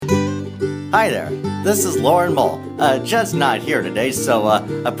Hi there, this is Lauren Mull. Judd's not here today, so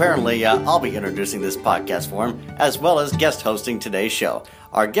apparently I'll be introducing this podcast for him, as well as guest hosting today's show.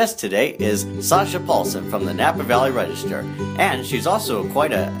 Our guest today is Sasha Paulson from the Napa Valley Register, and she's also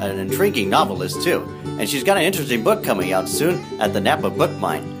quite an intriguing novelist too. And she's got an interesting book coming out soon at the Napa Book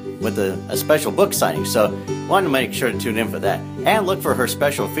Mine with a special book signing, so want to make sure to tune in for that. And look for her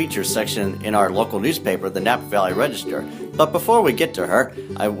special features section in our local newspaper, the Napa Valley Register. But before we get to her,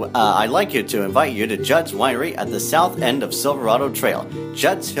 I'd like to invite you to Judd's Winery at the south end of Silverado Trail.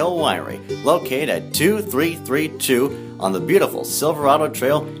 Judd's Hill Winery, located at 2332 on the beautiful Silverado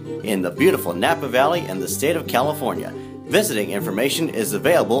Trail in the beautiful Napa Valley in the state of California. Visiting information is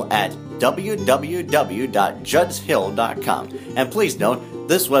available at www.juddshill.com. And please note,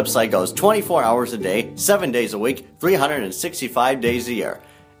 this website goes 24 hours a day, 7 days a week, 365 days a year.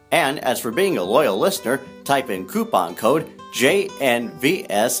 And as for being a loyal listener, type in coupon code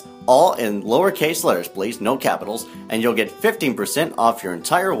JNVS, all in lowercase letters, please, no capitals, and you'll get 15% off your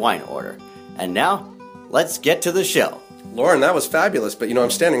entire wine order. And now, let's get to the show. Lauren, that was fabulous, but I'm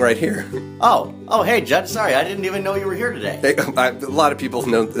standing right here. Oh, hey, Judd, sorry, I didn't even know you were here today. Hey, a lot of people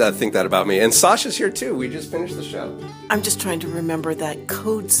think that about me, and Sasha's here too. We just finished the show. I'm just trying to remember that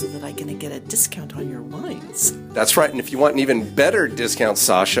code so that I can get a discount on your wines. That's right, and if you want an even better discount,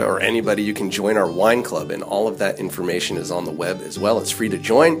 Sasha, or anybody, you can join our wine club, and all of that information is on the web as well. It's free to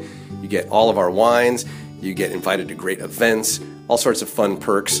join. You get all of our wines. You get invited to great events, all sorts of fun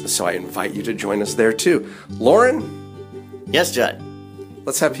perks, so I invite you to join us there too. Lauren? Yes, Judd.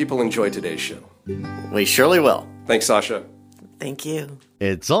 Let's have people enjoy today's show. We surely will. Thanks, Sasha. Thank you.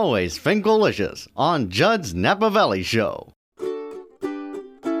 It's always Finkelicious on Judd's Napa Valley Show.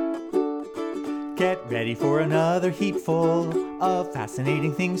 Get ready for another heapful of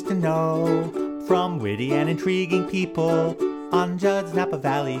fascinating things to know from witty and intriguing people on Judd's Napa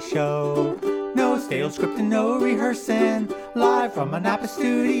Valley Show. No stale script and no rehearsing, live from a Napa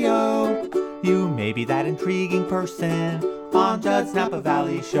studio. You may be that intriguing person on Judd's Napa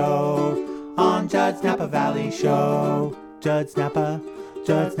Valley Show. On Judd's Napa Valley Show. Judd's Napa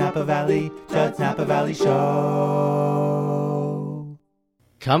Valley, Judd's Napa Valley Show.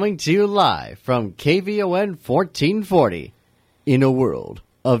 Coming to you live from KVON 1440 in a world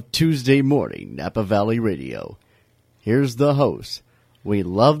of Tuesday morning Napa Valley Radio. Here's the host we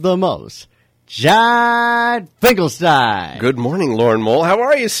love the most, Judd Finkelstein. Good morning, Lauren Mull. How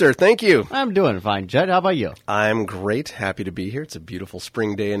are you, sir? Thank you. I'm doing fine, Judd. How about you? I'm great. Happy to be here. It's a beautiful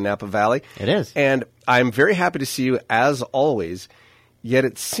spring day in Napa Valley. It is. And I'm very happy to see you, as always. Yet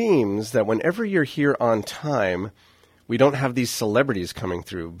it seems that whenever you're here on time, we don't have these celebrities coming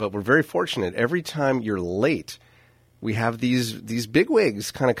through. But we're very fortunate. Every time you're late, we have these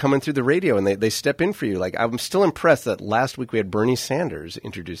bigwigs kind of coming through the radio, and they step in for you. Like, I'm still impressed that last week we had Bernie Sanders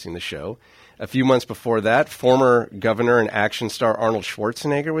introducing the show. A few months before that, former governor and action star Arnold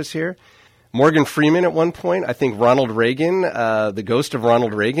Schwarzenegger was here. Morgan Freeman at one point. I think Ronald Reagan, the ghost of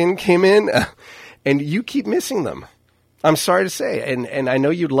Ronald Reagan, came in. And you keep missing them. I'm sorry to say. And I know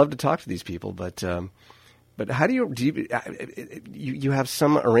you'd love to talk to these people, but how do you have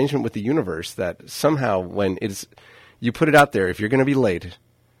some arrangement with the universe that somehow when you put it out there, if you're going to be late,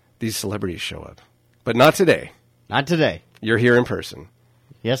 these celebrities show up. But not today. Not today. You're here in person.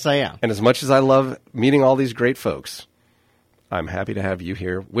 Yes, I am. And as much as I love meeting all these great folks, I'm happy to have you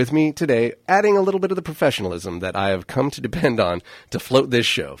here with me today, adding a little bit of the professionalism that I have come to depend on to float this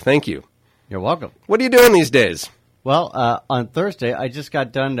show. Thank you. You're welcome. What are you doing these days? Well, on Thursday, I just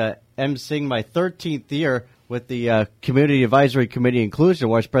got done emceeing my 13th year with the Community Advisory Committee Inclusion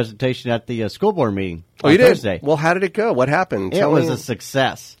Awards presentation at the school board meeting on Thursday. Well, how did it go? What happened? It was a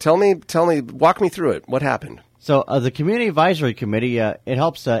success. Tell me, walk me through it. What happened? So the Community Advisory Committee, it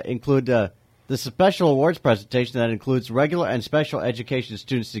helps include the special awards presentation that includes regular and special education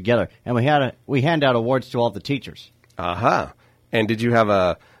students together. And we hand out awards to all the teachers. Aha. And did you have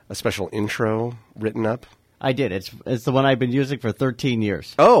a special intro written up? I did. It's the one I've been using for 13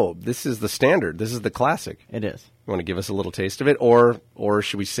 years. Oh, this is the standard. This is the classic. It is. You want to give us a little taste of it? Or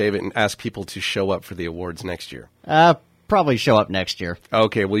should we save it and ask people to show up for the awards next year? Probably show up next year.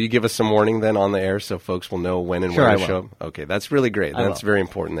 Okay. Will you give us some warning then on the air so folks will know when and where to show up? Okay. That's really great. That's very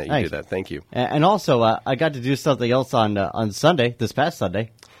important that you do that. Thank you. And also, I got to do something else on Sunday, this past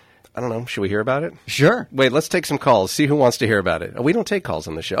Sunday. I don't know. Should we hear about it? Sure. Wait, let's take some calls. See who wants to hear about it. We don't take calls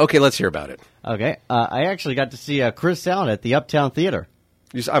on the show. Okay, let's hear about it. Okay. I actually got to see Chris Allen at the Uptown Theater.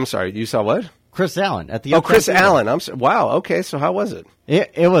 I'm sorry. You saw what? Chris Allen at the Uptown Chris Theater. Allen. Wow. Okay, so how was it?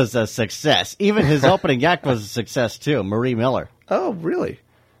 It was a success. Even his opening act was a success, too, Marie Miller. Oh, really?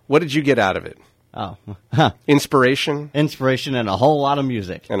 What did you get out of it? Oh. Inspiration. Inspiration and a whole lot of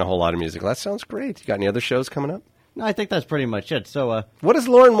music. And a whole lot of music. That sounds great. You got any other shows coming up? No, I think that's pretty much it. So, what does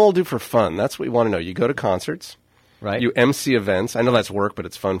Lauren Mole do for fun? That's what we want to know. You go to concerts. right. You MC events. I know that's work, but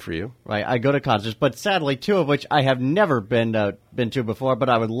it's fun for you. Right, I go to concerts, but sadly, two of which I have never been to before, but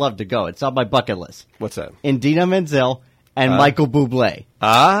I would love to go. It's on my bucket list. What's that? Indina Menzel and Michael Bublé.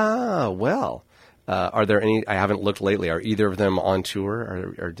 Ah, well. Are there any? I haven't looked lately. Are either of them on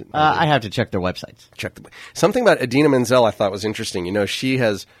tour? I have to check their websites. Check something about Idina Menzel I thought was interesting. You know, she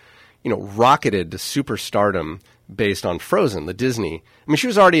has, rocketed to superstardom based on Frozen, the Disney. I mean, she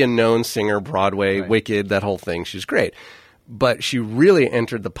was already a known singer, Broadway, Right. Wicked, that whole thing. She's great. But she really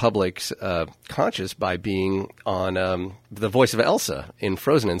entered the public's conscious by being on the voice of Elsa in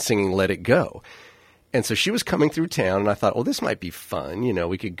Frozen and singing Let It Go. And so she was coming through town, and I thought, well, this might be fun.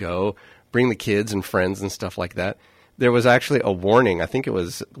 We could go, bring the kids and friends and stuff like that. There was actually a warning. I think it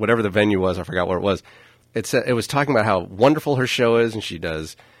was whatever the venue was. I forgot where it was. It was talking about how wonderful her show is, and she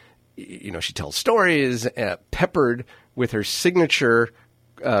does, she tells stories peppered with her signature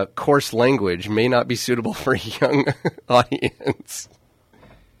coarse language may not be suitable for a young audience.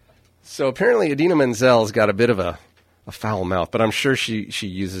 So apparently Idina Menzel's got a bit of a foul mouth, but I'm sure she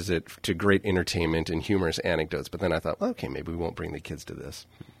uses it to great entertainment and humorous anecdotes. But then I thought, well, okay, maybe we won't bring the kids to this.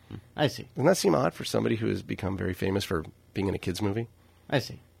 I see. Doesn't that seem odd for somebody who has become very famous for being in a kids' movie? I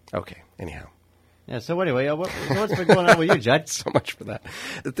see. Okay, anyhow. Yeah, so anyway, what's been going on with you, Judd? So much for that.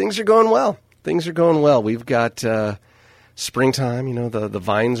 Things are going well. We've got springtime, the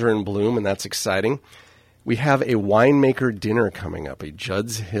vines are in bloom, and that's exciting. We have a winemaker dinner coming up, a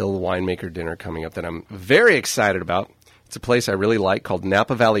Judd's Hill winemaker dinner coming up that I'm very excited about. It's a place I really like called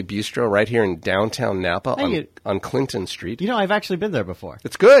Napa Valley Bistro right here in downtown Napa on Clinton Street. I've actually been there before.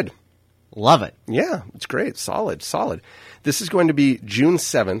 It's good. Love it. Yeah, it's great. Solid. This is going to be June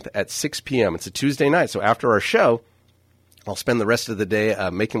 7th at 6 p.m. It's a Tuesday night, so after our show, I'll spend the rest of the day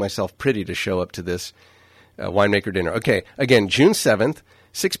making myself pretty to show up to this winemaker dinner. Okay, again, June 7th,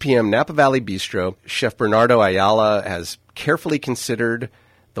 6 p.m., Napa Valley Bistro. Chef Bernardo Ayala has carefully considered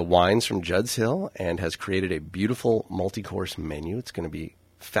the wines from Judd's Hill and has created a beautiful multi-course menu. It's going to be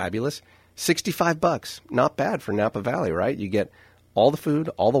fabulous. $65. Not bad for Napa Valley, right? You get all the food,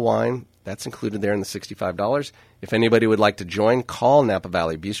 all the wine. That's included there in the $65. If anybody would like to join, call Napa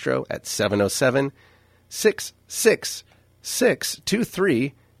Valley Bistro at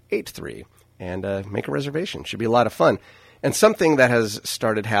 707-666-2383 and make a reservation. Should be a lot of fun. And something that has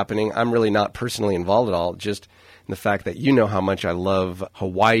started happening, I'm really not personally involved at all, just in the fact that you know how much I love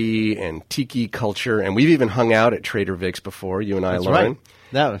Hawaii and tiki culture, and we've even hung out at Trader Vic's before, you and I, That's Lauren. right.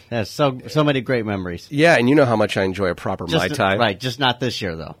 That's so many great memories. Yeah, and you know how much I enjoy a proper Mai Tai. Right, just not this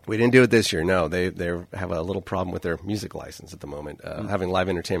year, though. We didn't do it this year, no. They have a little problem with their music license at the moment, having live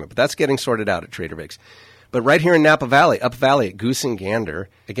entertainment. But that's getting sorted out at Trader Vic's. But right here in Napa Valley, Up Valley at Goose and Gander,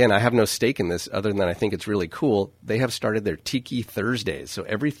 again, I have no stake in this other than I think it's really cool. They have started their Tiki Thursdays. So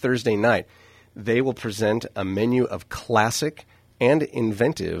every Thursday night, they will present a menu of classic and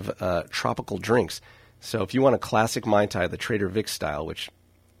inventive tropical drinks. So if you want a classic Mai Tai, the Trader Vic's style, which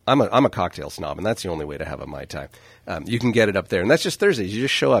I'm a cocktail snob, and that's the only way to have a Mai Tai, you can get it up there. And that's just Thursdays. You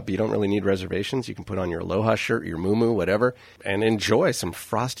just show up. You don't really need reservations. You can put on your Aloha shirt, your muumuu, whatever, and enjoy some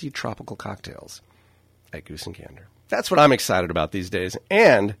frosty tropical cocktails at Goose and Gander. That's what I'm excited about these days,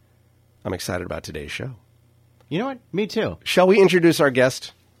 and I'm excited about today's show. You know what? Me too. Shall we introduce our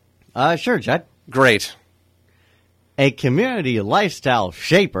guest? Sure, Judd. Great. A community lifestyle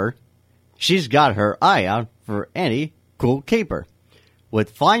shaper, she's got her eye out for any cool caper.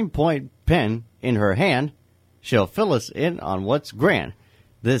 With fine point pen in her hand, she'll fill us in on what's grand.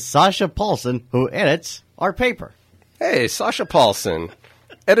 This Sasha Paulson, who edits our paper. Hey, Sasha Paulson,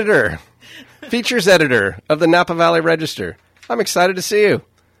 editor, features editor of the Napa Valley Register. I'm excited to see you.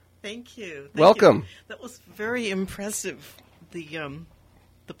 Thank you. Welcome. You. That was very impressive. The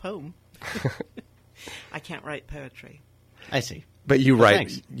poem. I can't write poetry. I see. But you write.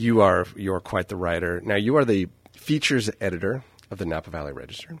 Thanks. You are quite the writer. Now you are the features editor of the Napa Valley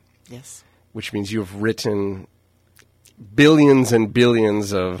Register. Yes. Which means you have written billions and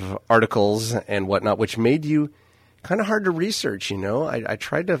billions of articles and whatnot, which made you kind of hard to research. I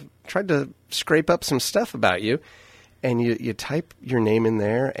tried to scrape up some stuff about you, and you type your name in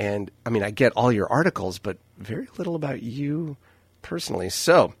there, and I mean I get all your articles, but very little about you personally.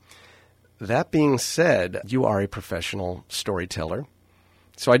 So that being said, you are a professional storyteller.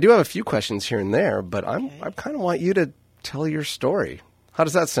 So I do have a few questions here and there, but I kind of want you to tell your story. How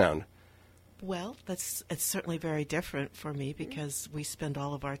does that sound? Well, it's certainly very different for me because we spend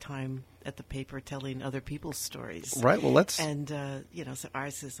all of our time at the paper telling other people's stories. Right. Well, let's. And so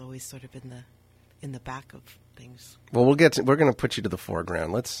ours has always sort of been in the back of things. Well, we're going to put you to the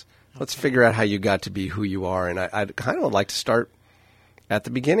foreground. Let's figure out how you got to be who you are, and I'd kind of would like to start at the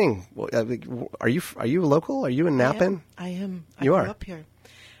beginning. Are you local? Are you in Napan? I am. I You grew are? up here.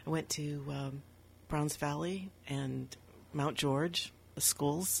 I went to Browns Valley and Mount George, the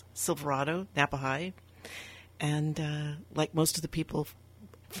schools, Silverado, Napa High. And like most of the people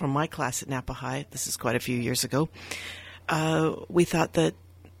from my class at Napa High, this is quite a few years ago, we thought that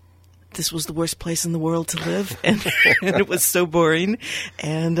this was the worst place in the world to live, and it was so boring,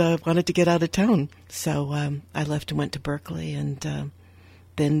 and wanted to get out of town. So I left and went to Berkeley, and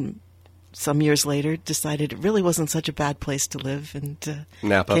then some years later decided it really wasn't such a bad place to live, and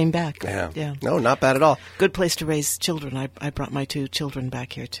Napa. came back. Yeah. No, not bad at all. Good place to raise children. I brought my 2 children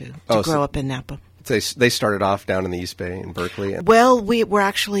back here to Oh, grow so- up in Napa. They started off down in the East Bay in Berkeley. Well, we were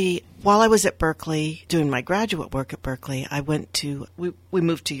actually, while I was at Berkeley doing my graduate work at Berkeley, we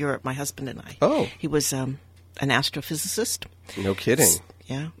moved to Europe, my husband and I. Oh. He was an astrophysicist. No kidding.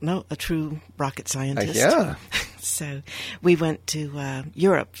 Yeah, no, a true rocket scientist. Yeah. So we went to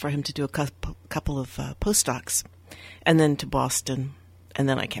Europe for him to do a couple of postdocs, and then to Boston, and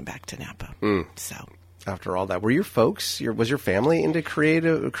then I came back to Napa. So After all that, were your folks, was your family into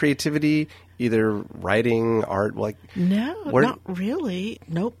creativity, either writing, art, like? no, Where- not really.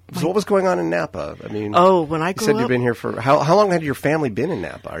 Nope. So what was going on in Napa? I mean, When I you grew said up, you've been here for how long had your family been in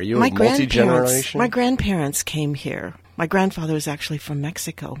Napa? Are you a multi-generation? My grandparents came here. My grandfather is actually from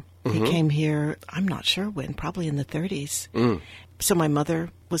Mexico. Mm-hmm. He came here, I'm not sure when, probably in the 30s. Mm. So my mother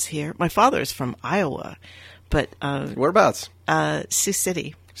was here. My father's from Iowa, but Whereabouts? Sioux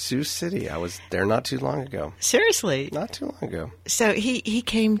City. Sioux City. I was there not too long ago. Seriously. Not too long ago. So he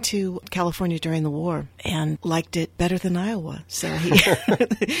came to California during the war and liked it better than Iowa. So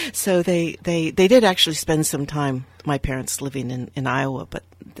so they did actually spend some time, my parents, living in Iowa, but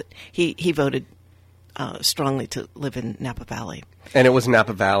he voted strongly to live in Napa Valley. And it was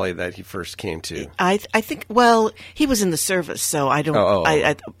Napa Valley that he first came to. I think, well, he was in the service, so I don't, Oh.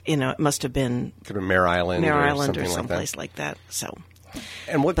 it must have been Could have been Mare Island or something someplace like that. So,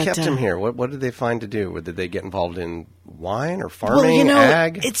 And what But, kept him here? What did they find to do? Did they get involved in wine or farming, well, you know,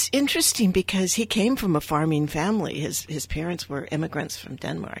 ag? it's interesting because he came from a farming family. His parents were immigrants from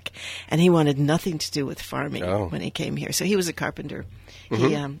Denmark, and he wanted nothing to do with farming when he came here. So he was a carpenter.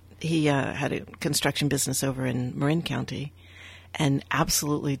 Mm-hmm. He had a construction business over in Marin County, and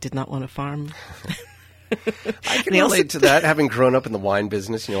absolutely did not want to farm. I can and he also- relate to that, having grown up in the wine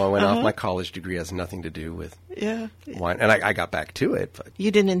business. You know, I went Uh-huh. off. My college degree has nothing to do with Yeah. wine. And I got back to it, but You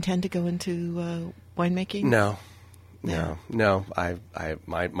didn't intend to go into winemaking? no. Yeah.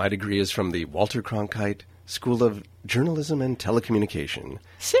 My degree is from the Walter Cronkite School of Journalism and Telecommunication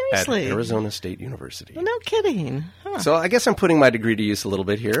Seriously? at Arizona State University. No kidding. Huh. So I guess I'm putting my degree to use a little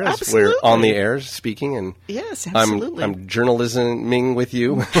bit here as we're Absolutely. on the air speaking, and Yes, absolutely. I'm journalisming with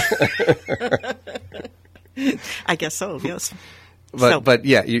you. I guess so, yes. But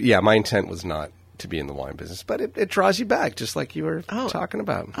yeah, my intent was not to be in the wine business, but it draws you back, just like you were talking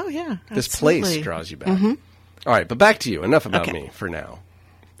about. Oh, yeah. This absolutely. place draws you back. All right, but back to you. Enough about Okay. me for now.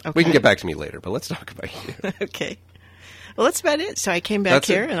 Okay. We can get back to me later, but let's talk about you. Okay. Well, that's about it. So I came back That's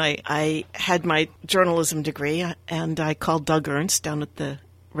here, it. and I had my journalism degree, and I called Doug Ernst down at the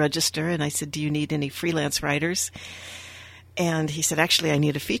Register, and I said, do you need any freelance writers? And he said, actually, I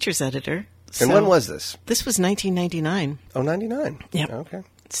need a features editor. And So when was this? This was 1999. Oh, 99. Yep. Okay.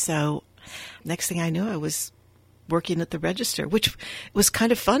 So next thing I knew, I was working at the Register, which was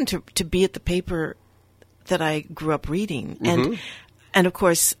kind of fun to be at the paper that I grew up reading. And of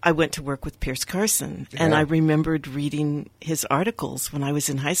course, I went to work with Pierce Carson, and Yeah. I remembered reading his articles when I was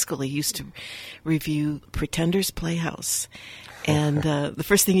in high school. He used to review Pretender's Playhouse. And the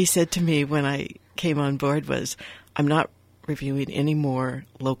first thing he said to me when I came on board was, I'm not reviewing any more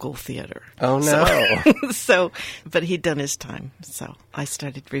local theater. Oh, no. But he'd done his time, so I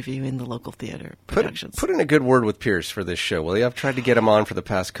started reviewing the local theater productions. Put in a good word with Pierce for this show, will you? I've tried to get him on for the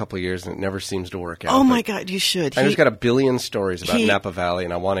past couple of years, and it never seems to work out. Oh, my but God, you should. I just got a billion stories about he- Napa Valley,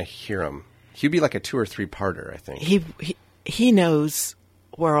 and I want to hear them. He'd be like a 2 or 3 parter, I think. He knows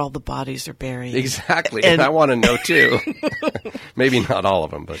where all the bodies are buried. Exactly, And- and I want to know, too. Maybe not all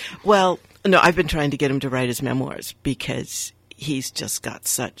of them, but... Well, no, I've been trying to get him to write his memoirs because he's just got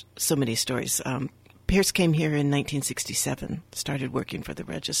so many stories. Pierce came here in 1967, started working for the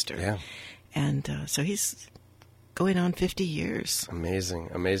Register. Yeah. And so he's going on 50 years. Amazing,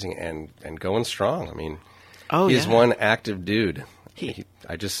 and going strong. I mean, Oh, he's yeah. one active dude. He-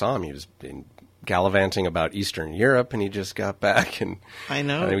 I just saw him. He was gallivanting about Eastern Europe, and he just got back. And I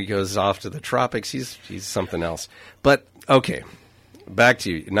know. And he goes off to the tropics. He's something else. But okay, Back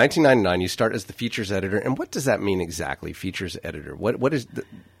to you. In 1999, you start as the features editor. And what does that mean exactly, features editor? What does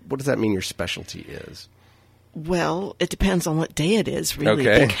that mean your specialty is? Well, it depends on what day it is, really.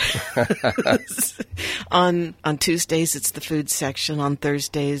 Okay. On Tuesdays, it's the food section. On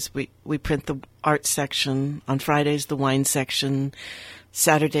Thursdays, we print the art section. On Fridays, the wine section.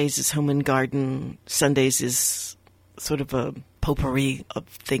 Saturdays is home and garden. Sundays is sort of a potpourri of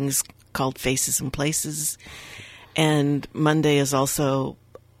things called Faces and Places. And Monday is also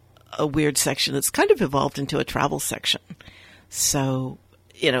a weird section that's kind of evolved into a travel section. So,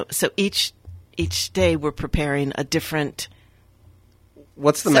 so each day we're preparing a different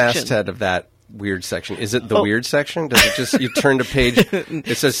What's the section. masthead of that weird section? Is it the weird section? Does it just, you turn to page,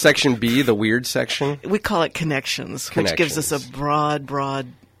 it says section B, the weird section? We call it Connections, which gives us a broad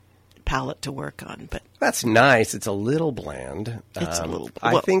palette to work on. But that's nice. It's a little bland. It's a little.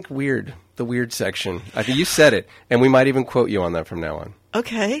 I think weird. The weird section. I think you said it, and we might even quote you on that from now on.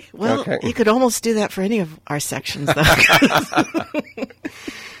 Okay. Well, Okay. You could almost do that for any of our sections, though.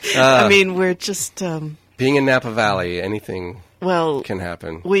 I mean, we're just being in Napa Valley. Anything can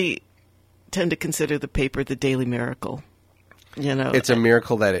happen. We tend to consider the paper the daily miracle. It's a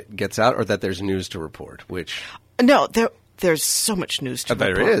miracle that it gets out, or that there's news to report. Which no, there's so much news to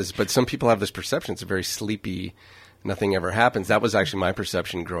report. There is, but some people have this perception. It's a very sleepy. Nothing ever happens. That was actually my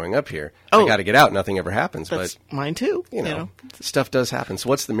perception growing up here. I got to get out. Nothing ever happens. That's but mine too. Stuff does happen. So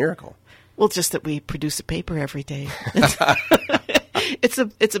what's the miracle? Well, just that we produce a paper every day.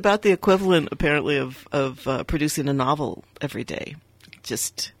 It's about the equivalent, apparently, of producing a novel every day.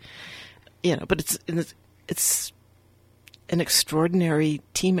 Just but it's an extraordinary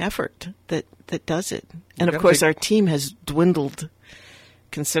team effort that does it. And of course, our team has dwindled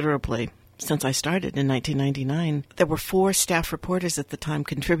considerably since I started in 1999. There were 4 staff reporters at the time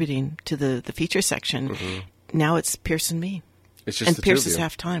contributing to the feature section. Mm-hmm. Now it's Pierce and me. It's just and the Pierce two of is you.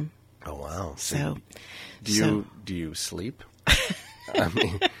 half time. Oh wow! So, do you sleep? I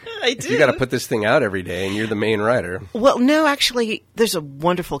mean, I do. You got to put this thing out every day, and you're the main writer. Well, no, actually, there's a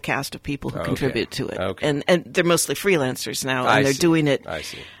wonderful cast of people who contribute to it, and they're mostly freelancers now, and they're doing it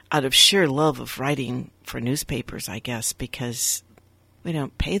out of sheer love of writing for newspapers, I guess, because we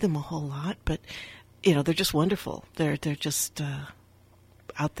don't pay them a whole lot, but they're just wonderful. They're just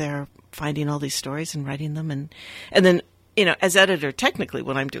out there finding all these stories and writing them, and then. As editor, technically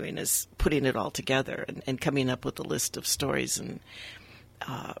what I'm doing is putting it all together and coming up with a list of stories and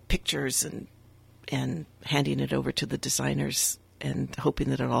pictures and handing it over to the designers and hoping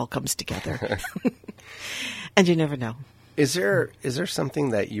that it all comes together. And you never know. Is there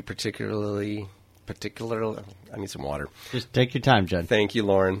something that you particularly, I need some water. Just take your time, Judd. Thank you,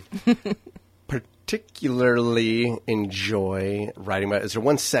 Lauren. Particularly enjoy writing about? Is there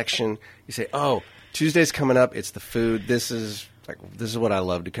one section you say, oh, Tuesday's coming up. It's the food. This is what I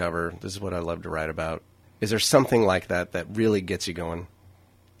love to cover. This is what I love to write about. Is there something like that really gets you going?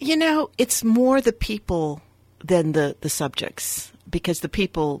 It's more the people than the subjects, because the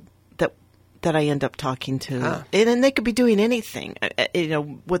people that I end up talking to, and they could be doing anything,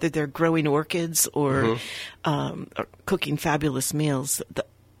 whether they're growing orchids or cooking fabulous meals.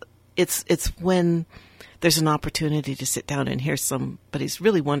 It's when there's an opportunity to sit down and hear somebody's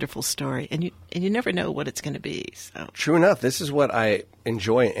really wonderful story, and you never know what it's going to be. So. True enough. This is what I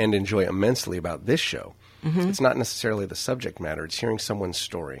enjoy immensely about this show. Mm-hmm. It's not necessarily the subject matter. It's hearing someone's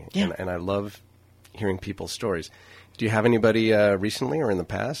story, and I love hearing people's stories. Do you have anybody recently or in the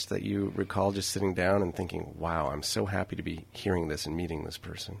past that you recall just sitting down and thinking, wow, I'm so happy to be hearing this and meeting this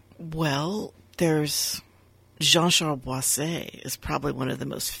person? Well, there's... Jean-Charles Boisset is probably one of the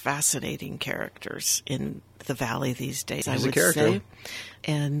most fascinating characters in the Valley these days, I would say.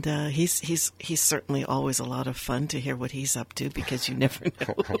 And he's certainly always a lot of fun to hear what he's up to, because you never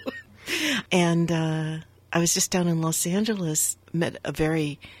know. And I was just down in Los Angeles, met a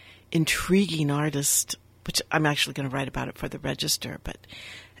very intriguing artist, which I'm actually going to write about it for the Register. But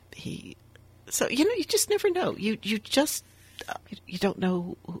you just never know. You don't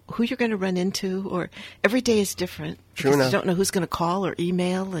know who you're going to run into, or every day is different. True enough. You don't know who's going to call or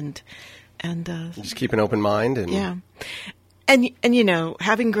email, and just keep an open mind. And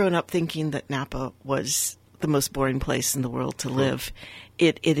having grown up thinking that Napa was the most boring place in the world to live,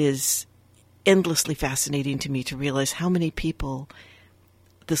 it is endlessly fascinating to me to realize how many people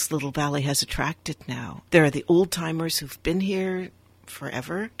this little valley has attracted now. There are the old timers who've been here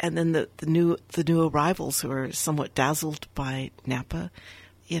forever, and then the new arrivals who are somewhat dazzled by Napa.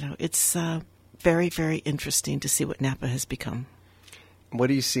 It's very, very interesting to see what Napa has become. What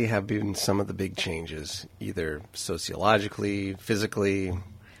do you see have been some of the big changes, either sociologically, physically,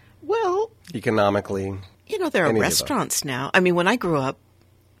 well, economically? there are Any of the restaurants now. I mean, when I grew up,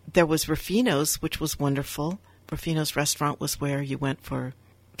 there was Ruffino's, which was wonderful. Ruffino's restaurant was where you went for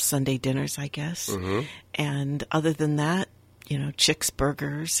Sunday dinners, I guess. Mm-hmm. And other than that, Chick's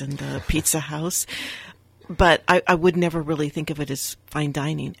Burgers and the Pizza House. But I would never really think of it as fine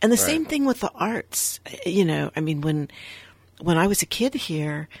dining. And the same thing with the arts. I mean, when I was a kid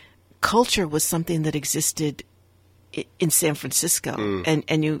here, culture was something that existed in San Francisco.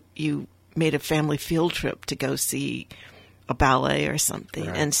 And you made a family field trip to go see a ballet or something.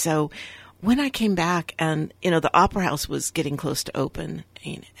 Right. And so when I came back and, the Opera House was getting close to open,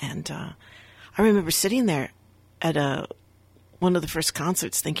 and I remember sitting there at one of the first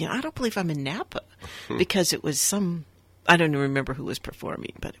concerts thinking, I don't believe I'm in Napa, because it was I don't even remember who was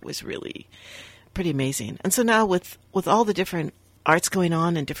performing, but it was really pretty amazing. And so now with all the different arts going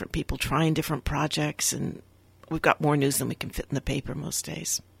on and different people trying different projects, and we've got more news than we can fit in the paper most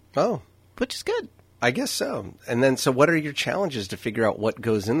days. Oh. Which is good. I guess so. And then, so what are your challenges to figure out what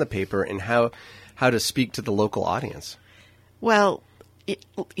goes in the paper and how to speak to the local audience? Well,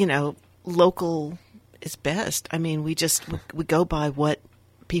 local is best. I mean, we go by what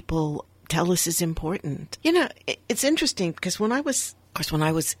people tell us is important. It's interesting because when I was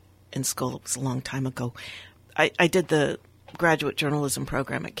in school, it was a long time ago, I did the graduate journalism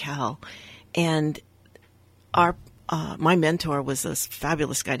program at Cal, and my mentor was this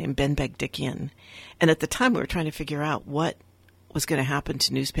fabulous guy named Ben Begdickian. And at the time, we were trying to figure out what was going to happen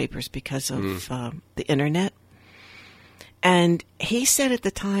to newspapers because of the internet. And he said at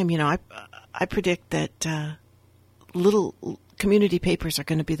the time, I predict that little community papers are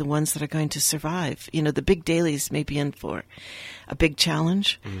going to be the ones that are going to survive. The big dailies may be in for a big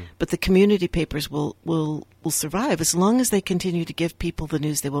challenge, but the community papers will survive as long as they continue to give people the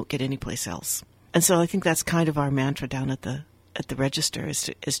news they won't get anyplace else. And so I think that's kind of our mantra down at the Register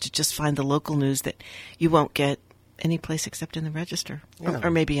is to just find the local news that you won't get any place except in the Register,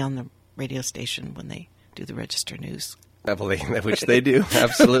 or maybe on the radio station when they do the Register news. Which they do,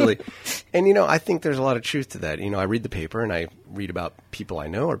 absolutely. And, I think there's a lot of truth to that. I read the paper and I read about people I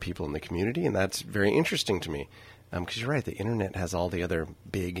know or people in the community, and that's very interesting to me. Because you're right, the internet has all the other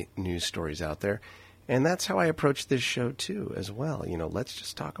big news stories out there. And that's how I approach this show, too, as well. Let's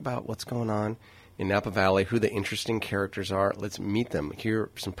just talk about what's going on in Napa Valley, who the interesting characters are. Let's meet them, hear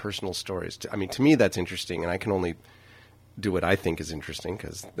some personal stories. I mean, to me, that's interesting, and I can only do what I think is interesting,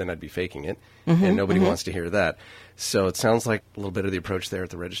 because then I'd be faking it, and nobody wants to hear that. So it sounds like a little bit of the approach there at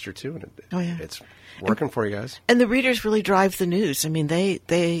the Register, too, and it's working for you guys. And the readers really drive the news. I mean,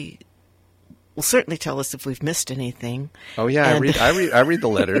 they will certainly tell us if we've missed anything. Oh, yeah, I read the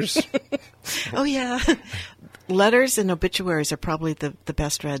letters. Oh, yeah. Letters and obituaries are probably the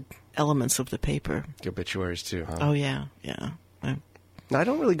best read elements of the paper. The obituaries, too, huh? Oh, yeah. Now, I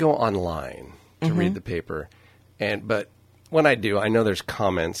don't really go online to read the paper, but when I do, I know there's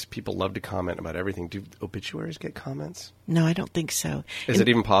comments. People love to comment about everything. Do obituaries get comments? No, I don't think so. Is it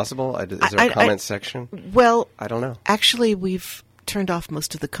even possible? Is there a comment section? Well, I don't know. Actually, we've turned off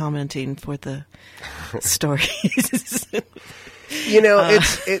most of the commenting for the stories.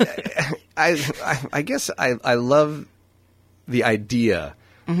 I guess I love the idea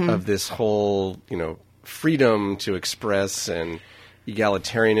of this whole, freedom to express and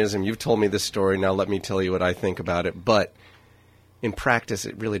egalitarianism. You've told me this story. Now let me tell you what I think about it. But in practice,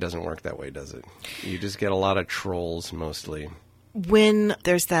 it really doesn't work that way, does it? You just get a lot of trolls mostly. When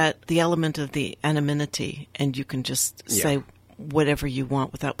there's the element of the anonymity and you can just say whatever you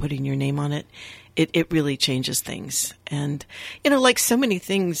want without putting your name on it, it really changes things. And, like so many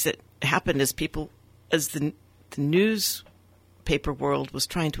things that happened as the newspaper world was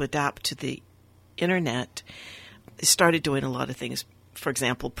trying to adapt to the internet, they started doing a lot of things. For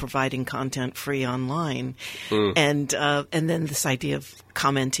example, providing content free online, and then this idea of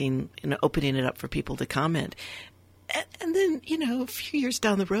commenting, opening it up for people to comment. And then, a few years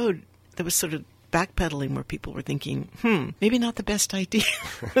down the road, there was sort of backpedaling where people were thinking, maybe not the best idea.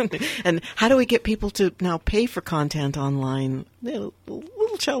 And how do we get people to now pay for content online? Little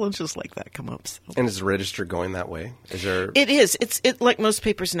challenges like that come up. So. And is the Register going that way? Is there? It is. It's like most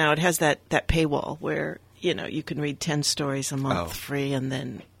papers now. It has that paywall where you can read 10 stories a month free, and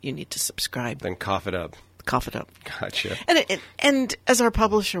then you need to subscribe. Then cough it up. Gotcha. And as our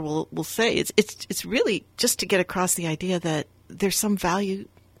publisher will say, it's really just to get across the idea that there's some value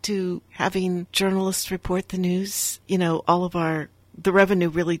to having journalists report the news. All of the revenue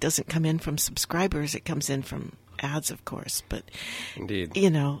really doesn't come in from subscribers. It comes in from ads, of course. But indeed,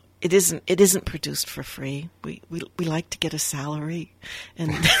 it isn't produced for free. We like to get a salary,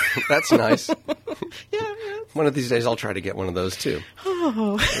 and that's nice. Yeah. One of these days I'll try to get one of those too.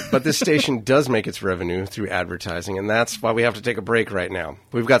 But this station does make its revenue through advertising, and that's why we have to take a break right now.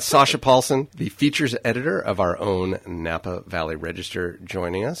 We've got Sasha Paulson, the features editor of our own Napa Valley Register,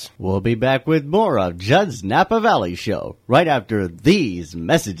 joining us. We'll be back with more of Judd's Napa Valley Show right after these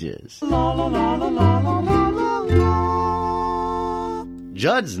messages.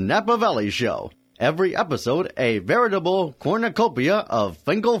 Judd's Napa Valley Show. Every episode a veritable cornucopia of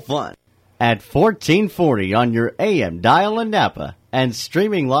Finkel fun. At 1440 on your AM dial in Napa and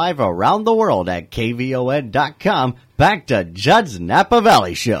streaming live around the world at KVON.com. Back to Judd's Napa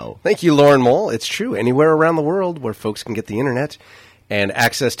Valley Show. Thank you, Lauren Mole. It's true. Anywhere around the world where folks can get the internet and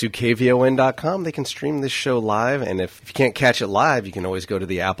access to KVON.com, they can stream this show live. And if you can't catch it live, you can always go to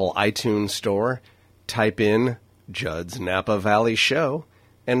the Apple iTunes store, type in Judd's Napa Valley Show,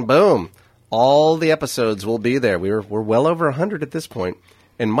 and boom, all the episodes will be there. We're well over 100 at this point.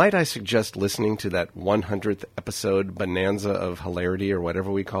 And might I suggest listening to that 100th episode bonanza of hilarity or whatever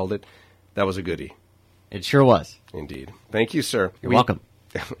we called it? That was a goodie. It sure was. Indeed. Thank you, sir. You're welcome.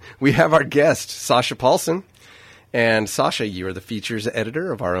 We have our guest, Sasha Paulson. And Sasha, you are the features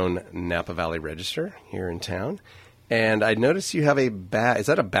editor of our own Napa Valley Register here in town. And I noticed you have a bag. Is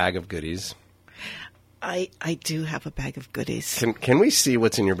that a bag of goodies? I do have a bag of goodies. Can we see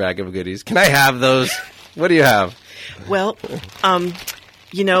what's in your bag of goodies? Can I have those? What do you have? Well,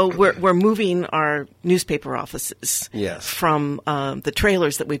 we're moving our newspaper offices from the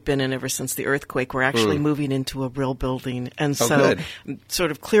trailers that we've been in ever since the earthquake. We're actually moving into a real building. And so I'm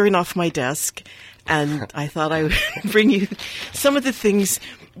sort of clearing off my desk, and I thought I would bring you some of the things.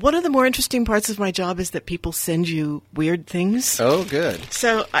 One of the more interesting parts of my job is that people send you weird things. Oh, good.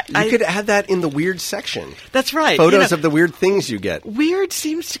 So you could add that in the weird section. That's right. Photos of the weird things you get. Weird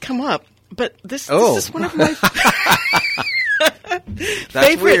seems to come up, but this is one of my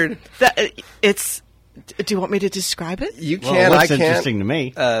That's weird. Do you want me to describe it? You can. Well, I looks can't. interesting to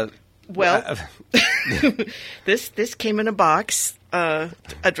me. Well, this came in a box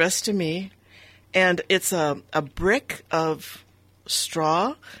addressed to me, and it's a brick of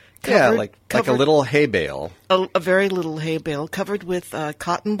straw. Covered, like a little hay bale. A very little hay bale covered with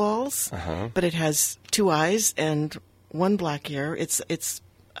cotton balls, but it has two eyes and one black ear. It's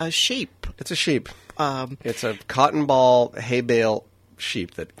a sheep. It's a sheep. It's a cotton ball hay bale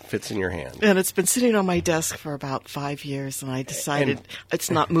sheep that fits in your hand. And it's been sitting on my desk for about 5 years, and I decided it's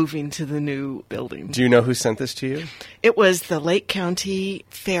not moving to the new building. Do you know who sent this to you? It was the Lake County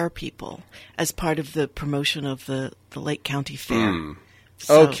Fair people as part of the promotion of the Lake County Fair.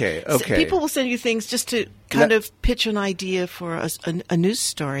 So, Okay. So people will send you things just to kind of pitch an idea for a news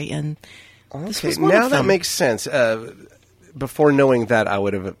story, and this was one now of them. that makes sense. Before knowing that, I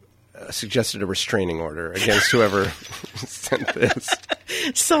would have suggested a restraining order against whoever sent this.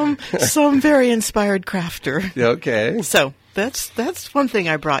 Some very inspired crafter. Okay. So that's one thing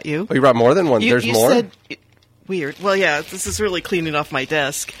I brought you. Oh, you brought more than one? There's you more? Said, weird. Well, yeah, this is really cleaning off my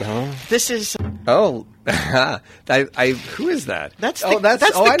desk. Oh. This is... Oh, who is that? That's I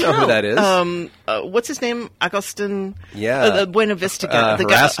know who that is. What's his name? Agustin. Yeah. Buena Vista guy. The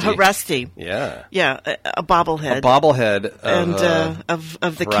guy, Harasti. Yeah. Yeah, a bobblehead. A bobblehead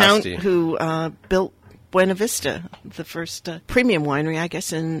of the Harasti. count who built Buena Vista, the first premium winery, I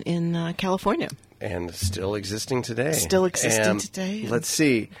guess, in California. And still existing today. Today. Let's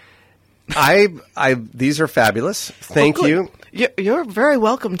see. These are fabulous. Thank you. You're very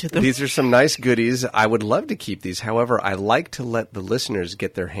welcome to them. These are some nice goodies. I would love to keep these. However, I like to let the listeners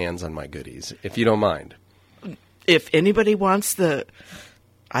get their hands on my goodies, if you don't mind. If anybody wants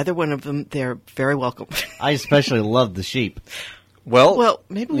either one of them, they're very welcome. I especially love the sheep. Well,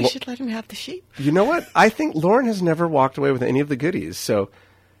 maybe we should let him have the sheep. You know what? I think Lauren has never walked away with any of the goodies. So,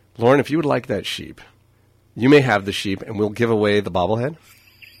 Lauren, if you would like that sheep, you may have the sheep, and we'll give away the bobblehead.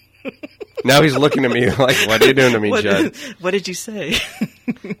 Now he's looking at me like, what are you doing to me, Judd? What did you say?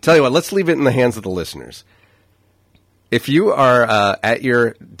 Tell you what, let's leave it in the hands of the listeners. If you are at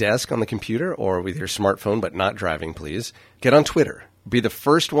your desk on the computer or with your smartphone but not driving, please, get on Twitter. Be the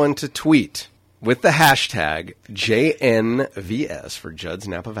first one to tweet with the hashtag JNVS for Judd's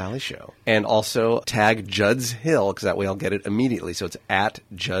Napa Valley Show. And also tag Judd's Hill, because that way I'll get it immediately. So it's at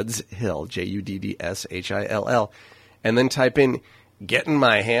Judd's Hill, JUDDSHILL. And then type in, getting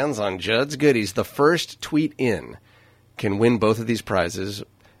my hands on Judd's goodies. The first tweet in can win both of these prizes,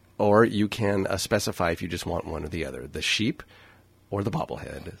 or you can specify if you just want one or the other, the sheep or the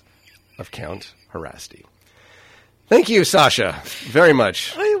bobblehead of Count Harasti. Thank you, Sasha, very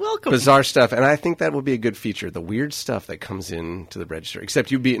much. Oh, you're welcome. Bizarre stuff, and I think that will be a good feature, the weird stuff that comes into the register, except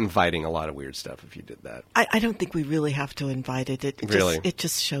you'd be inviting a lot of weird stuff if you did that. I don't think we really have to invite it. It Really? It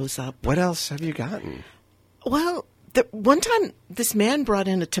just shows up. What else have you gotten? Well, one time this man brought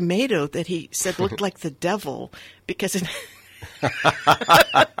in a tomato that he said looked like the devil because it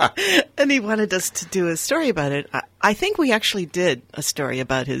and he wanted us to do a story about it. I think we actually did a story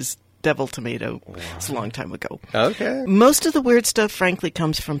about his devil tomato. It's a long time ago. Okay. Most of the weird stuff, frankly,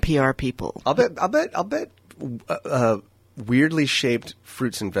 comes from PR people. I'll bet weirdly shaped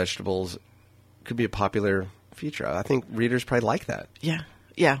fruits and vegetables could be a popular feature. I think readers probably like that.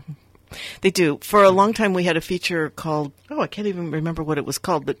 Yeah. They do. For a long time, we had a feature called, I can't even remember what it was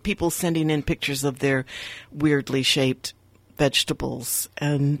called, but people sending in pictures of their weirdly shaped vegetables.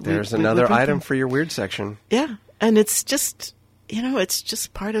 And there's another item for your weird section. Yeah. And it's just, it's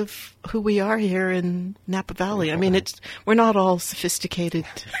just part of who we are here in Napa Valley. I mean, we're not all sophisticated.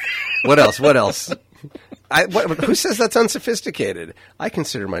 What else? Who says that's unsophisticated? I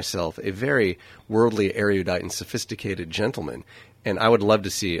consider myself a very worldly, erudite, and sophisticated gentleman, and I would love to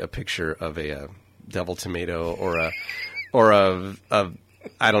see a picture of a devil tomato or a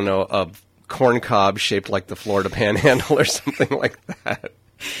I don't know, a corn cob shaped like the Florida Panhandle or something like that.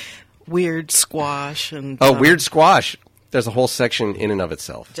 Weird squash and weird squash. There's a whole section in and of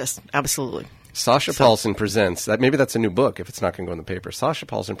itself. Just absolutely. Sasha Paulson presents that. Maybe that's a new book if it's not going to go in the paper. Sasha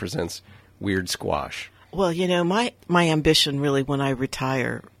Paulson presents Weird Squash. Well, my ambition really when I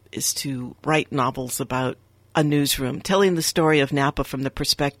retire is to write novels about a newsroom, telling the story of Napa from the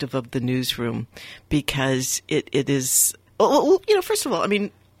perspective of the newsroom, because it is, first of all, I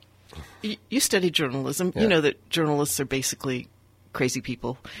mean, you study journalism. Yeah. You know that journalists are basically crazy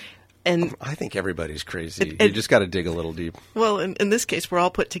people. And I think everybody's crazy. You just got to dig a little deep. Well, in this case, we're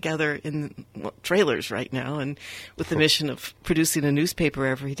all put together in trailers right now, and with the mission of producing a newspaper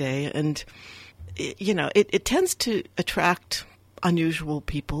every day. And it tends to attract unusual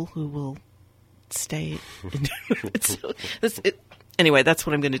people who will stay. Anyway, that's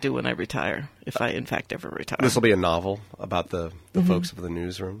what I'm going to do when I retire, if I in fact ever retire. This will be a novel about the folks of the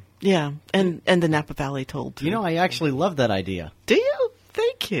newsroom. Yeah, and the Napa Valley told. Too. I actually love that idea. Do you?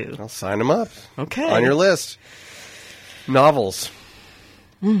 Thank you. I'll sign them up. Okay. On your list. Novels.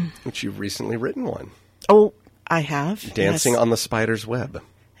 Which you've recently written one. Oh, I have. Dancing on the Spider's Web.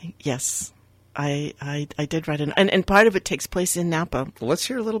 Yes. I did write it. And part of it takes place in Napa. Well, let's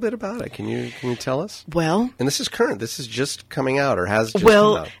hear a little bit about it. Can you tell us? Well. And this is current. This is just coming out or has just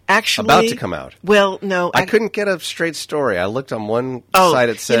come out. Actually. About to come out. Well, no. I couldn't get a straight story. I looked on one site.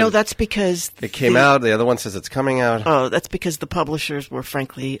 It said. That's because. It came out. The other one says it's coming out. Oh, that's because the publishers were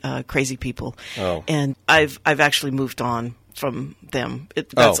frankly crazy people. Oh. And I've actually moved on from them.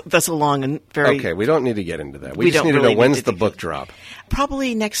 That's a long and very... Okay, we don't need to get into that. We just need to know when's the book drop.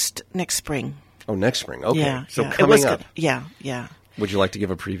 Probably next spring. Oh, next spring. Okay. Yeah, so yeah. coming up. Yeah. Would you like to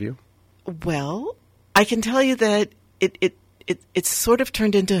give a preview? Well, I can tell you that it's sort of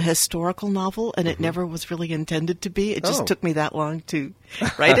turned into a historical novel, and it never was really intended to be. It just took me that long to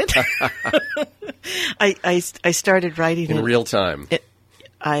write it. I started writing in real time.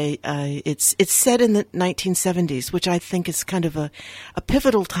 It's set in the 1970s, which I think is kind of a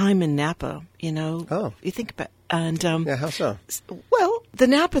pivotal time in Napa. Oh, you think about and how so? Well, the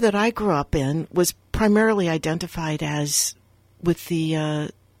Napa that I grew up in was primarily identified as with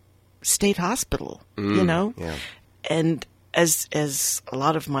the state hospital. Yeah. And as a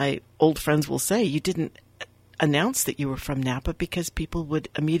lot of my old friends will say, you didn't announce that you were from Napa because people would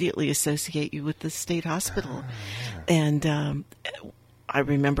immediately associate you with the state hospital. And I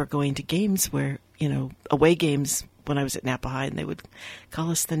remember going to games where, away games when I was at Napa High, and they would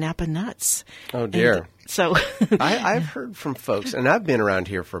call us the Napa Nuts. Oh, dear. And so I've heard from folks, and I've been around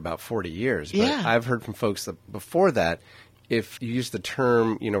here for about 40 years, but I've heard from folks that before that, if you use the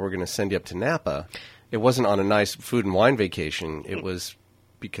term, we're going to send you up to Napa, it wasn't on a nice food and wine vacation. It was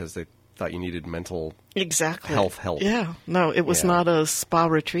because they thought you needed mental health help. Yeah. No, it was not a spa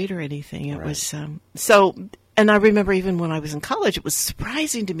retreat or anything. It was so. And I remember even when I was in college, it was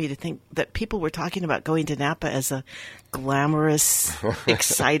surprising to me to think that people were talking about going to Napa as a glamorous,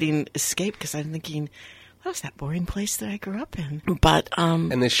 exciting escape. Because I'm thinking, what was that boring place that I grew up in? But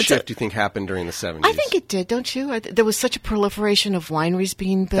and this shift, you think, happened during the 70s? I think it did, don't you? There was such a proliferation of wineries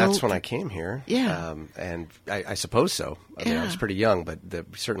being built. That's when I came here. Yeah, and I suppose so. I mean, I was pretty young, but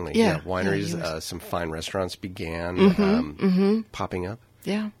certainly, wineries, some fine restaurants began popping up.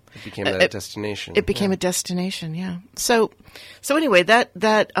 Yeah. It became a destination. It became a destination, yeah. So anyway, that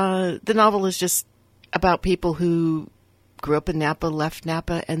the novel is just about people who grew up in Napa, left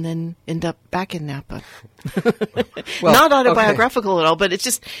Napa, and then end up back in Napa. Well, not autobiographical at all, but it's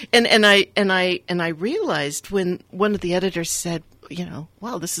just and I realized when one of the editors said,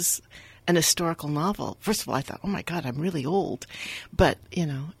 wow, this is an historical novel. First of all, I thought, oh my God, I'm really old, but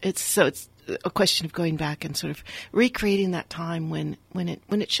it's a question of going back and sort of recreating that time when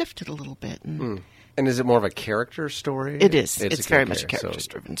it shifted a little bit. And And is it more of a character story? it is. It's very much a character,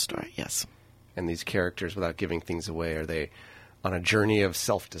 character-driven story. Yes. And these characters, without giving things away, are they on a journey of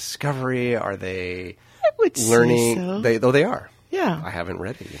self-discovery? Are they I would say learning? so. They are. Yeah. I haven't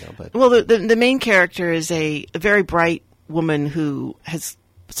read it, but Well, the main character is a very bright woman who has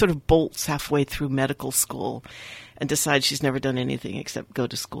sort of bolts halfway through medical school and decides she's never done anything except go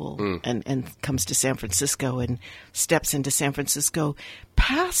to school and comes to San Francisco and steps into San Francisco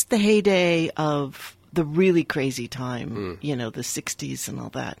past the heyday of the really crazy time, the 60s and all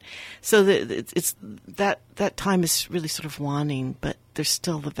that. So it's that time is really sort of waning, but there's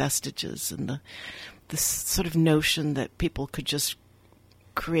still the vestiges and this sort of notion that people could just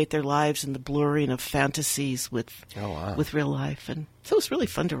create their lives in the blurring of fantasies with real life. And so it's really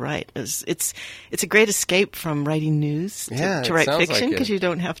fun to write. It's a great escape from writing news to write fiction, because you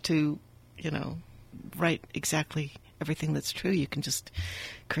don't have to, write exactly everything that's true. You can just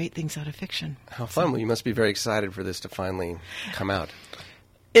create things out of fiction. How fun. Well, you must be very excited for this to finally come out.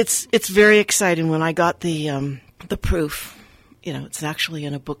 It's very exciting. When I got the proof, it's actually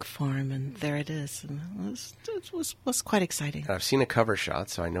in a book form, and there it is. And it was quite exciting. I've seen a cover shot,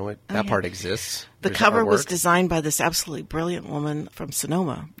 so I know that part exists. The There's cover was artwork. designed by this absolutely brilliant woman from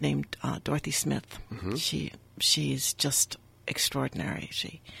Sonoma named Dorothy Smith. Mm-hmm. She's just extraordinary.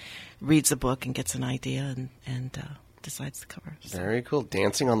 She reads a book and gets an idea and decides the cover. So, Very cool.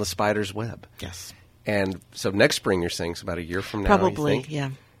 Dancing on the Spider's Web. yes. And so next spring, you're saying, so about a year from now, Probably, you think? yeah.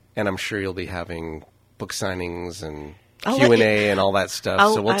 And I'm sure you'll be having book signings and I'll let Q&A and all that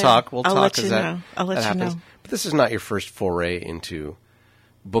stuff. So we'll talk. We'll I'll talk let as you that, know. I'll let that you happens. know. But this is not your first foray into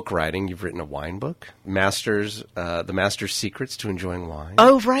book writing. You've written a wine book, the Master's Secrets to Enjoying Wine.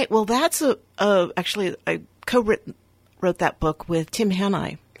 Oh, right. Well, that's actually, I wrote that book with Tim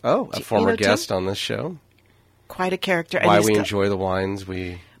Hanai. Oh, a Do you former know Tim? guest on this show. Quite a character. And Why he's we got- enjoy the wines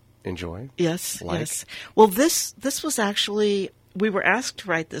we enjoy. Yes, Like? yes. Well, this was actually, we were asked to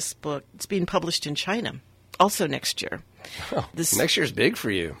write this book. It's being published in China, also next year. Oh, This- next year's big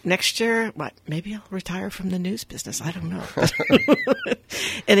for you. Next year, maybe I'll retire from the news business. I don't know.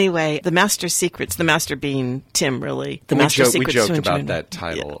 Anyway, The Master's Secrets, the master being Tim, really. The we Master's joked Secrets to about Enjoying- that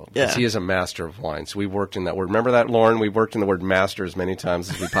title. Yeah. 'Cause he is a master of wine. So we worked in that word. Remember that, Lauren? We worked in the word master as many times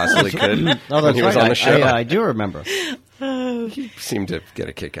as we possibly could Oh, when that's he was right. on the show. I do remember. He seemed to get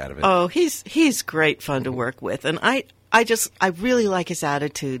a kick out of it. Oh, he's great fun to work with, and I really like his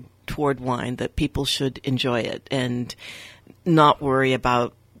attitude toward wine, that people should enjoy it and not worry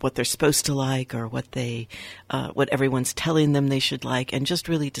about what they're supposed to like or what everyone's telling them they should like, and just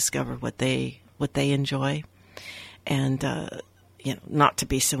really discover what they enjoy, and not to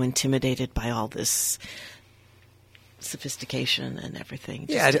be so intimidated by all this sophistication and everything.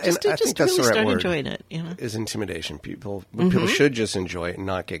 Yeah, and I think that's really the right start word. enjoying it. Is intimidation. People Mm-hmm. should just enjoy it and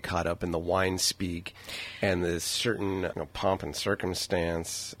not get caught up in the wine speak and the certain pomp and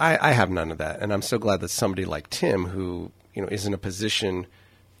circumstance. I have none of that, and I'm so glad that somebody like Tim, who is in a position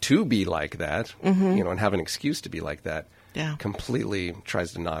to be like that, and have an excuse to be like that, Yeah. completely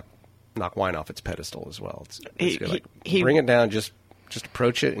tries to knock wine off its pedestal as well. It's He- good, he- bring it down, just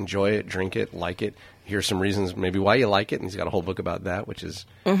approach it, enjoy it, drink it, like it. Here's some reasons maybe why you like it, and he's got a whole book about that, which is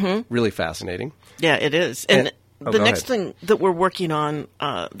really fascinating. Yeah, it is. And Oh, the go next ahead. thing that we're working on,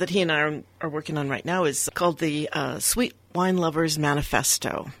 that he and I are working on right now, is called the Sweet Wine Lovers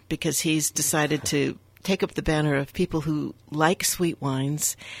Manifesto, because he's decided to take up the banner of people who like sweet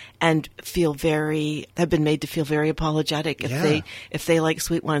wines and have been made to feel very apologetic if they like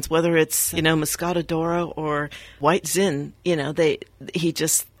sweet wines, whether it's Moscato d'Oro or White Zin. He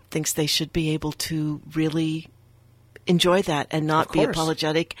just thinks they should be able to really enjoy that and not Of be course.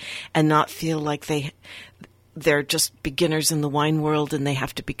 apologetic and not feel like they're just beginners in the wine world and they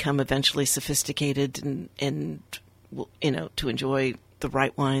have to become eventually sophisticated and to enjoy the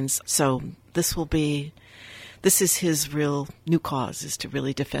right wines. So this is his real new cause, is to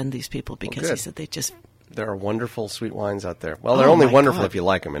really defend these people, because he good. said they just There are wonderful sweet wines out there. Well, they're Oh, only my wonderful God. if you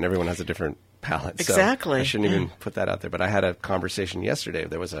like them, and everyone has a different palate. Exactly, So I shouldn't even yeah. put that out there. But I had a conversation yesterday.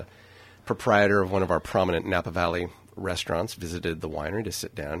 There was a proprietor of one of our prominent Napa Valley restaurants visited the winery to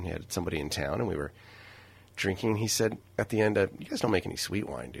sit down. He had somebody in town, and we were drinking. He said at the end, "You guys don't make any sweet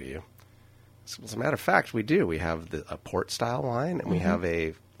wine, do you?" So, as a matter of fact, we do. We have a port-style wine, and we have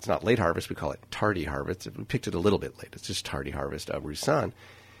it's not late harvest. We call it tardy harvest. We picked it a little bit late. It's just tardy harvest of Roussanne.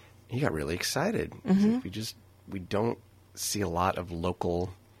 He got really excited. He said, we don't see a lot of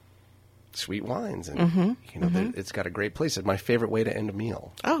local sweet wines, and it's got a great place. It's my favorite way to end a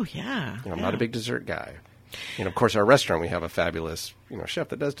meal. oh yeah. I'm not a big dessert guy. Of course, our restaurant, we have a fabulous, chef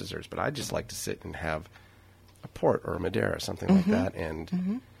that does desserts, but I just like to sit and have a port or a Madeira, something like that.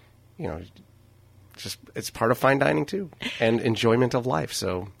 And, just it's part of fine dining, too, and enjoyment of life.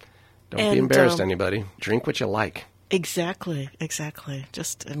 So don't be embarrassed, anybody. Drink what you like. Exactly.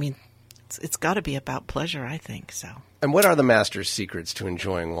 Just, it's got to be about pleasure, I think, so. And what are the master's secrets to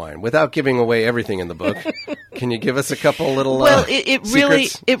enjoying wine? Without giving away everything in the book, can you give us a couple little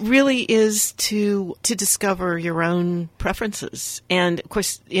secrets? It really is to discover your own preferences. And, of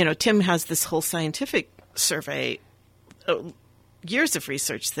course, Tim has this whole scientific survey, years of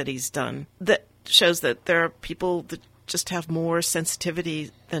research that he's done that shows that there are people that just have more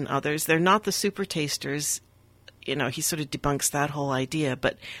sensitivity than others. They're not the super tasters. He sort of debunks that whole idea.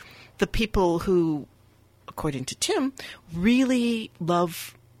 But the people who, according to Tim, really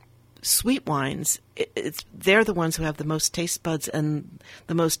love sweet wines, they're the ones who have the most taste buds and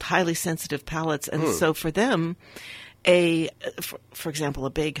the most highly sensitive palates. And so for them, for example,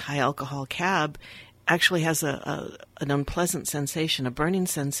 a big high alcohol cab actually has an unpleasant sensation, a burning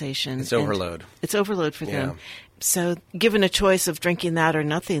sensation. It's overload. It's overload for them. So given a choice of drinking that or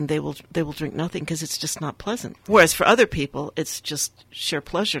nothing, they will drink nothing because it's just not pleasant. Whereas for other people, it's just sheer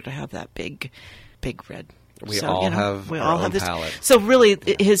pleasure to have that big red. We all have our own palate. So really,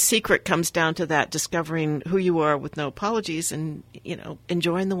 his secret comes down to that, discovering who you are with no apologies and,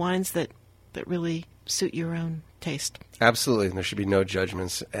 enjoying the wines that really suit your own taste. Absolutely. There should be no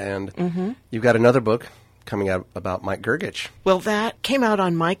judgments. And you've got another book coming out about Mike Grgich. Well, that came out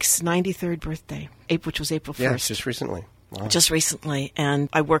on Mike's 93rd birthday, which was April 1st. Yeah, just recently. Wow. Just recently. And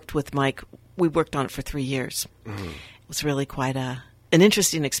I worked with Mike. We worked on it for 3 years. It was really quite an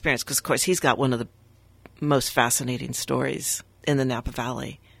interesting experience because, of course, he's got one of the most fascinating stories in the Napa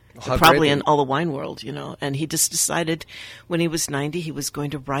Valley. Probably in all the wine world, And he just decided when he was 90 he was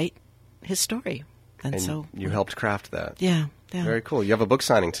going to write his story. And so you helped craft that. Yeah. Very cool. You have a book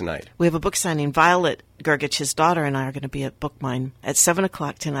signing tonight. We have a book signing. Violet Grgich, his daughter, and I are going to be at Book Mine at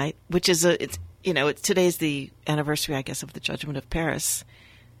 7:00 tonight, which is today's the anniversary, I guess, of the Judgment of Paris.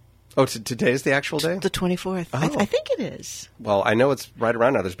 Oh, today's the actual day? The 24th. Oh. I think it is. Well, I know it's right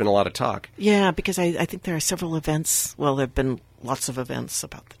around now. There's been a lot of talk. Yeah, because I think there are several events. Well, there have been lots of events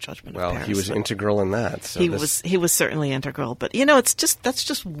about the Judgment of Paris. Well, he was integral in that. So he was certainly integral. But, that's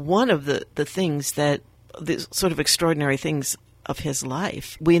just one of the things the sort of extraordinary things of his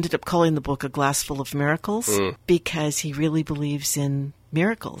life. We ended up calling the book A Glass Full of Miracles because he really believes in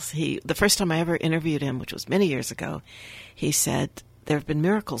miracles. The first time I ever interviewed him, which was many years ago, he said, there have been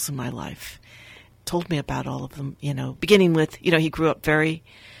miracles in my life. Told me about all of them, beginning with, he grew up very,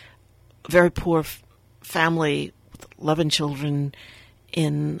 very poor family with 11 children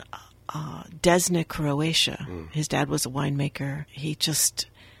in Desna, Croatia. His dad was a winemaker. He just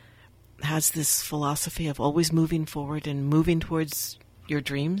has this philosophy of always moving forward and moving towards your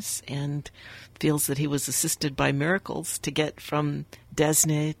dreams, and feels that he was assisted by miracles to get from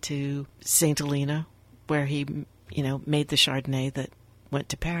Desna to St. Helena, where he made the Chardonnay that went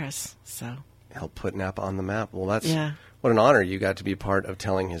to Paris. So helped put Napa on the map. Well, what an honor you got to be part of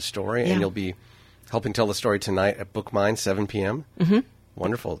telling his story, and you'll be helping tell the story tonight at Book Mine, 7 p.m.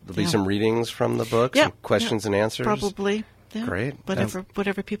 Wonderful. There'll be some readings from the book, some questions and answers. Probably. Yeah. Great.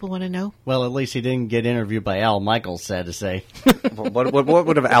 Whatever people want to know. Well, at least he didn't get interviewed by Al Michaels, sad to say. What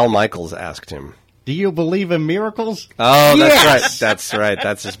would have Al Michaels asked him? Do you believe in miracles? Oh, that's right.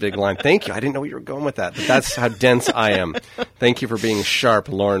 That's his big line. Thank you. I didn't know you were going with that, but that's how dense I am. Thank you for being sharp,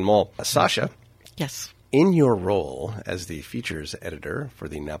 Lauren Mole. Sasha. Yes. In your role as the features editor for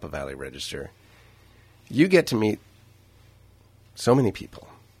the Napa Valley Register, you get to meet so many people.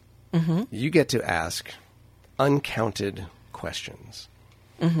 You get to ask uncounted questions.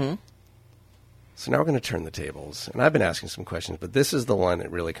 So now we're going to turn the tables. And I've been asking some questions, but this is the one it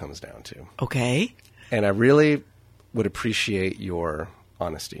really comes down to. Okay. And I really would appreciate your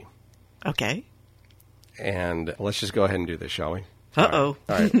honesty. Okay. And let's just go ahead and do this, shall we? Uh-oh.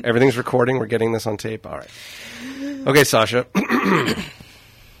 All right. Everything's recording. We're getting this on tape. All right. Okay, Sasha.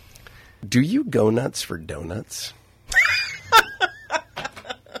 Do you go nuts for donuts?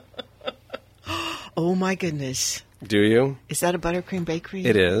 Oh, my goodness. Do you? Is that a Buttercream Bakery?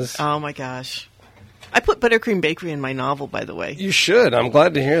 It is. Oh, my gosh. I put Buttercream Bakery in my novel, by the way. You should. I'm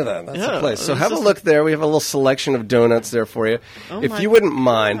glad to hear that. That's the place. So have a look there. We have a little selection of donuts there for you. Oh, if you wouldn't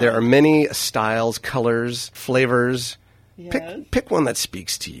mind, there are many styles, colors, flavors. Yes. Pick one that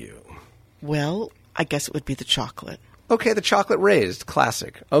speaks to you. Well, I guess it would be the chocolate. Okay, the chocolate raised,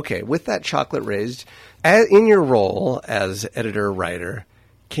 classic. Okay, with that chocolate raised, in your role as editor-writer,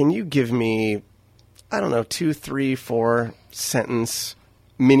 can you give me, 2, 3, 4 sentence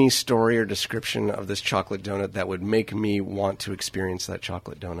mini story or description of this chocolate donut that would make me want to experience that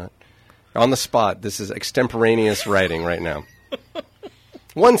chocolate donut? On the spot. This is extemporaneous writing right now.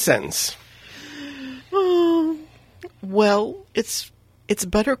 One sentence. Well, it's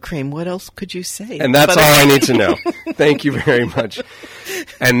buttercream. What else could you say? And that's all I need to know. Thank you very much.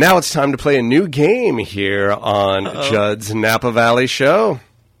 And now it's time to play a new game here on Judd's Napa Valley Show.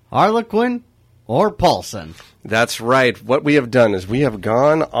 Harlequin or Paulson? That's right. What we have done is we have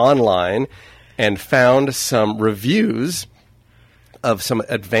gone online and found some reviews of some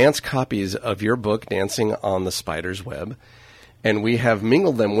advanced copies of your book, Dancing on the Spider's Web. And we have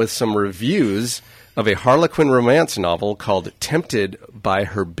mingled them with some reviews of a Harlequin romance novel called Tempted by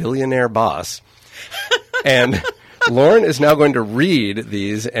Her Billionaire Boss. And Lauren is now going to read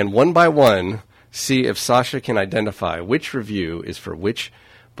these and one by one see if Sasha can identify which review is for which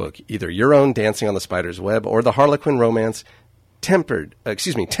book, either your own Dancing on the Spider's Web or the Harlequin romance Tempted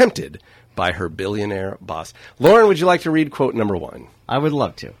by Her Billionaire Boss. Lauren, would you like to read quote number 1? I would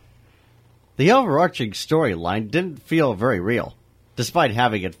love to. The overarching storyline didn't feel very real, despite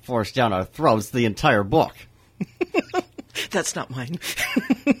having it forced down our throats the entire book. That's not mine.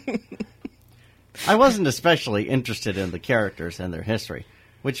 I wasn't especially interested in the characters and their history,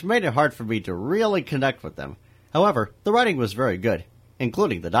 which made it hard for me to really connect with them. However, the writing was very good,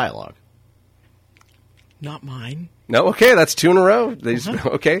 including the dialogue. Not mine. No? Okay, that's 2 in a row.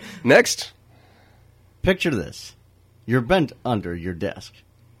 Okay, next. Picture this. You're bent under your desk.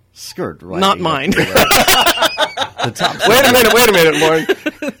 Skirt right. Not mine. The top. Wait a minute,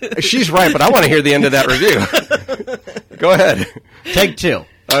 Lauren. She's right, but I want to hear the end of that review. Go ahead. Take 2.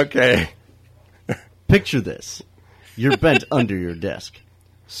 Okay. Picture this. You're bent under your desk.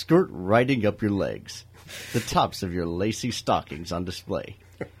 Skirt riding up your legs. The tops of your lacy stockings on display.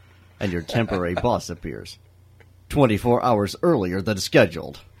 And your temporary boss appears. 24 hours earlier than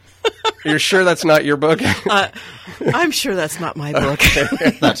scheduled. You're sure that's not your book? I'm sure that's not my book.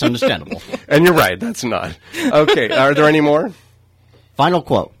 That's understandable. And you're right, that's not. Okay, are there any more? Final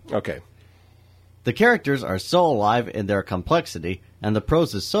quote. Okay. The characters are so alive in their complexity, and the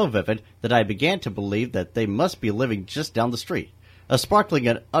prose is so vivid that I began to believe that they must be living just down the street. A sparkling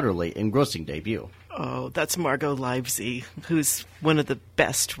and utterly engrossing debut. Oh, that's Margot Livesey, who's one of the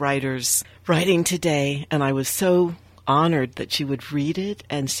best writers writing today, and I was so honored that she would read it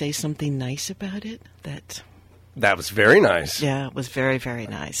and say something nice about it. That was very nice. Yeah, it was very, very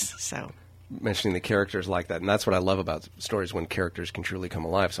nice. So mentioning the characters like that, and that's what I love about stories, when characters can truly come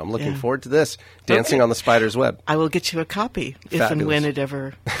alive. So I'm looking forward to this, Dancing on the Spider's Web. I will get you a copy if and when it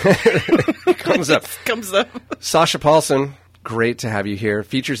ever comes up. Comes up. Sasha Paulson, great to have you here.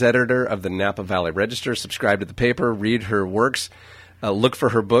 Features editor of the Napa Valley Register. Subscribe to the paper, read her works, look for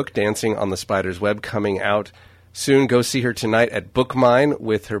her book, Dancing on the Spider's Web, coming out soon. Go see her tonight at Book Mine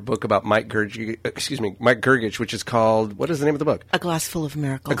with her book about Mike Gergich, which is called, what is the name of the book? A Glass Full of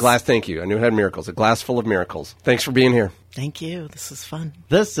Miracles. Thank you. I knew it had miracles. A Glass Full of Miracles. Thanks for being here. Thank you. This is fun.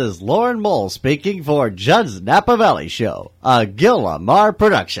 This is Lauren Mole speaking for Judd's Napa Valley Show, a Gil Lamar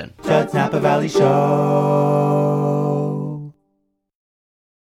production. Judd's Napa Valley Show.